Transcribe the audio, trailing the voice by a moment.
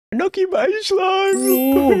Enoki my slime!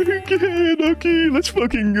 Okay, Enoki, let's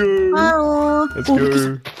fucking go! Let's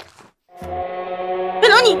go! え、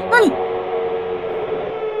なに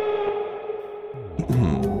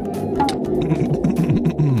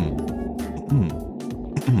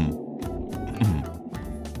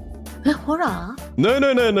え、ホラー? No.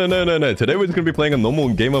 Today we're just gonna be playing a normal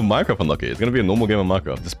game of Minecraft, Enoki. It's gonna be a normal game of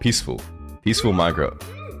Minecraft. Just peaceful. Peaceful Minecraft.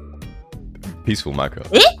 Peaceful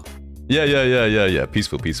Minecraft. Eh? Yeah.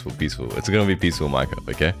 Peaceful. It's gonna be peaceful Minecraft,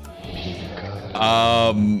 okay?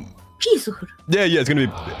 Peaceful. Yeah, it's gonna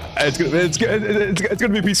be... It's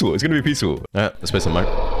gonna be peaceful. It's gonna be peaceful. Let's play some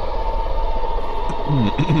Minecraft.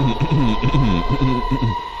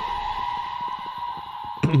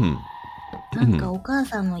なんかお母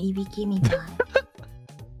さんのいびきみたい。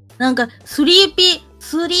なんかスリー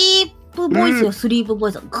プボイスよ、スリープボ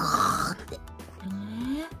イス。ガーって。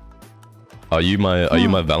Are you my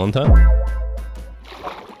Valentine?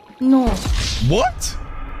 No. What?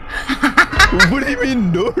 What do you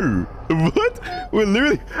mean no? What? We're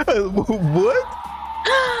literally what?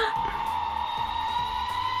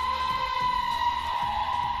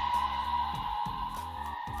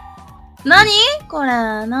 Nani? こ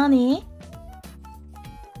れ何?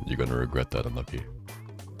 You're gonna regret that, Enoki.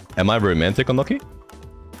 Am I romantic, Enoki?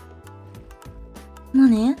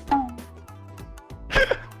 何?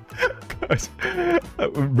 Guys,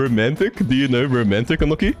 romantic? Do you know romantic,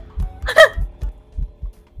 Enoki?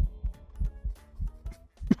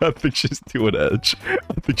 I think she's too on edge.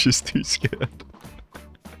 I think she's too scared.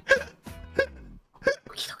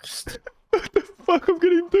 What the fuck? I'm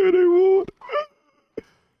getting dirty wood.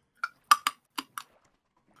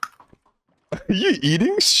 Are you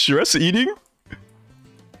eating? Stress eating?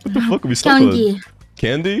 What the fuck are we stuck on?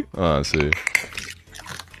 Candy? Oh, I see.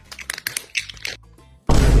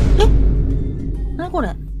 何こ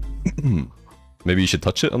れ? Maybe you should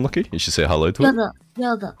touch it, Enoki? You should say hello to it?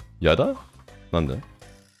 Yada. Yada? Nanda?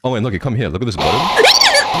 Oh wait, Enoki, come here. Look at this button.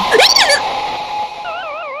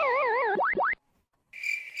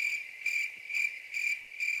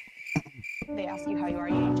 They ask you how you are,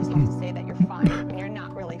 you just have to say that you're fine. And you're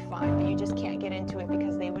not really fine, but you just can't get into it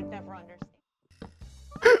because they would never understand.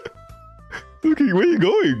 Enoki, where are you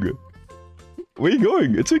going? Where are you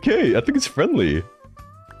going? It's okay. I think it's friendly.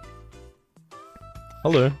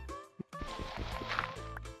 Hello.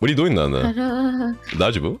 What are you doing down there?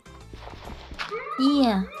 Daijoubu?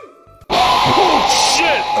 Yeah. Oh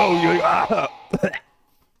shit! Oh yeah.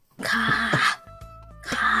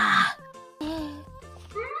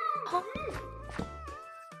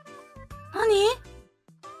 Nani?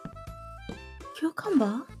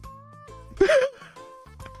 Cucumber?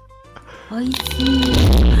 I see.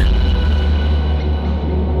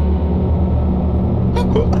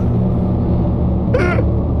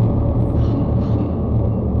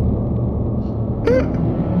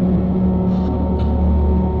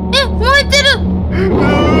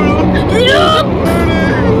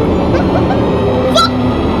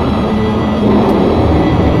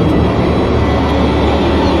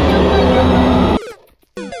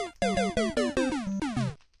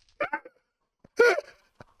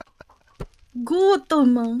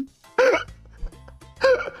 Goatman.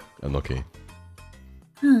 Enoki.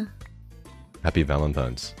 Hmm. Happy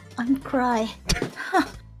Valentines. I'm crying.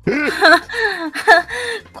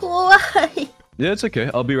 Kawaii. Yeah, it's okay.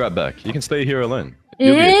 I'll be right back. You can stay here alone.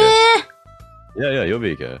 You'll be okay. Yeah, you'll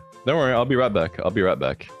be okay. Don't worry, I'll be right back. I'll be right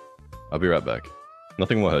back.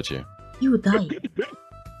 Nothing will hurt you. You die.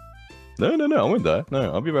 No, I won't die.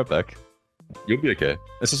 No, I'll be right back. You'll be okay.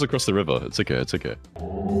 It's just across the river. It's okay.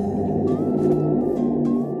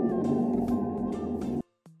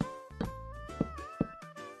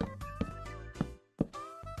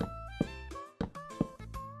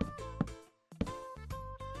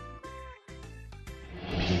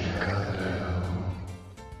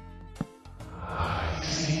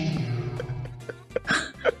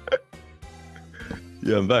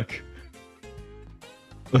 Yeah, I'm back.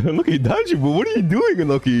 Enoki, Daijoubu, what are you doing,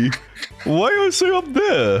 Enoki? Why are you so up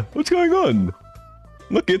there? What's going on?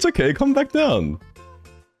 Enoki, it's okay. Come back down.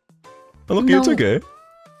 Enoki, no. It's okay.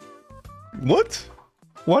 What?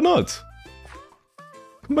 Why not?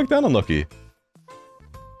 Come back down, Enoki.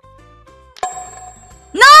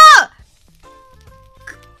 No!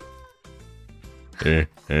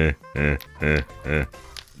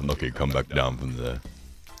 Enoki, come back down from there.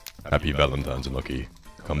 Happy Valentine's, Enoki.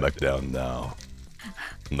 Come back down now.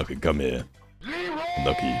 Enoki, come here.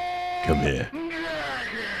 Enoki, come here.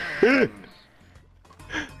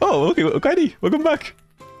 Oh, okay, Kaidi, welcome back.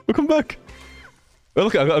 Oh,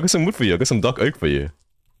 look, I got some wood for you. I got some dark oak for you.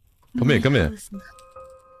 Come here.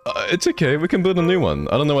 It's okay. We can build a new one.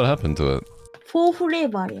 I don't know what happened to it. 4フレー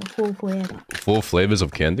バーあるよ、4フレーバー。 4 flavors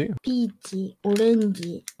of candy? ピーチ、オレン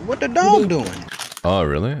ジ。 What the dog doing? Oh,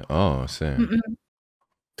 really? Oh, I see.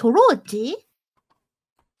 トローチ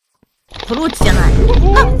トローチじゃない。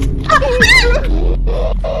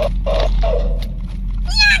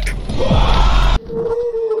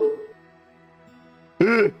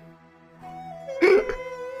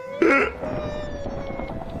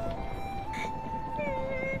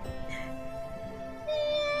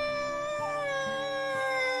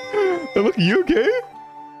Look, you okay?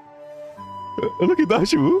 Look,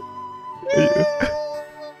 Dashu.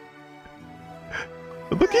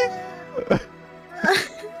 Look,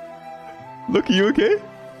 look, you okay?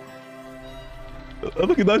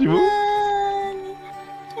 Look, Dashu.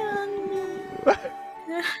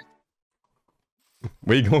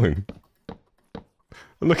 Where you going?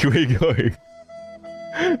 Look, where you going?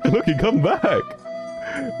 Look, you come back.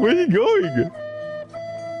 Where you going?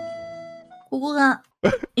 ここが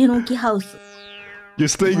えのきハウス。 You're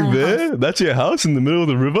staying My there? That's your house in the middle of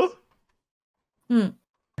the river? うん。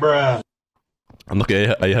 Bruh. Look,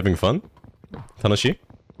 are you having fun? Tanoshi?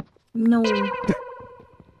 No.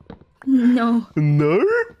 No. No?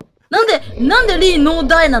 なんでリーノー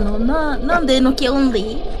ダイなのなんでえのきオン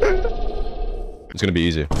リー It's gonna be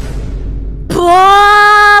easy. ブ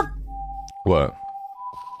ワー What?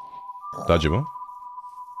 Dajibo?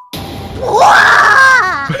 ブ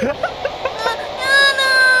ワー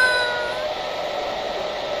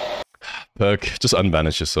Perk, just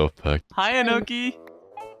unbanish yourself, Perk. Hi, Enoki.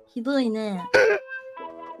 ひどいね。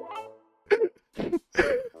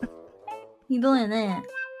ひどいね。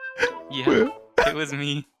 Yeah, it was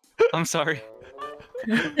me. I'm sorry.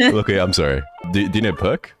 Okay, I'm sorry. Do you know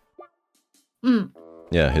Perk? うん。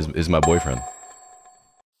 Yeah, he's my boyfriend.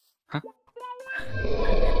 Huh?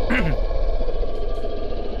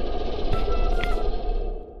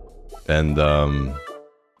 And,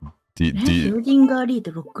 do シ you... ューディンガーリー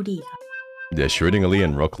とロックリーが Yeah, Schrodingerlee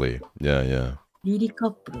and Rockley. Yeah, yeah. リリカ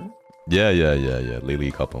ップル Yeah, yeah, yeah, yeah.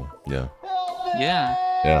 Lily couple. Yeah. Yeah.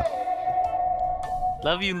 Yeah.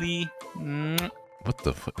 Love you, Lee. What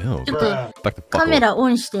the fuck? Ew. ちょっ Bruh. と Back the カ fuck メ up. ラオ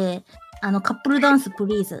ンしてカップルダンスプ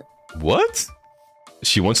リーズ What?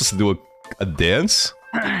 She wants us to do a dance?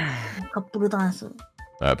 カップルダンス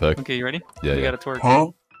Alright, Perk. Okay, you ready? Yeah, we yeah. gotta twerk.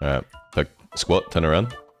 Huh? Alright. Perk, squat, turn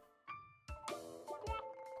around.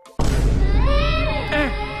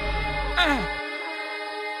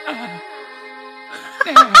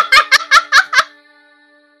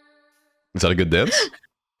 Is that a good dance?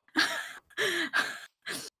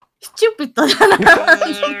 スチュピットじゃない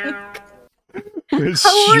We're ほら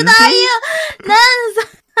stupid? よなん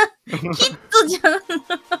さキッドじゃん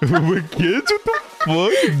We're kids? What the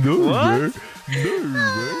fuck? No, What? man. No, man.